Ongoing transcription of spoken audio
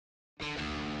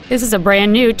This is a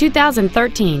brand new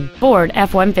 2013 Ford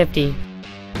F-150.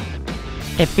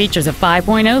 It features a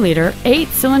 5.0-liter,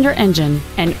 8-cylinder engine,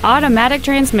 an automatic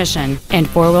transmission, and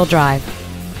 4-wheel drive.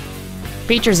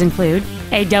 Features include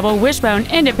a double wishbone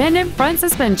independent front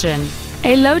suspension,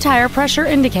 a low tire pressure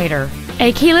indicator,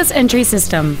 a keyless entry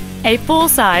system, a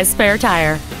full-size spare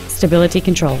tire, stability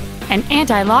control, an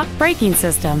anti-lock braking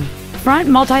system, front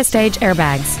multi-stage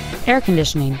airbags, air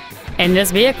conditioning, and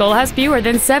this vehicle has fewer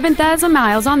than 7,000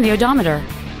 miles on the odometer.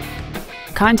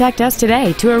 Contact us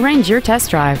today to arrange your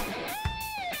test drive.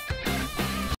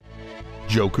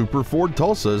 Joe Cooper Ford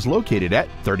Tulsa is located at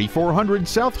 3400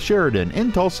 South Sheridan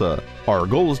in Tulsa. Our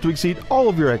goal is to exceed all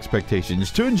of your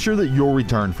expectations to ensure that you'll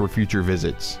return for future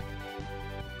visits.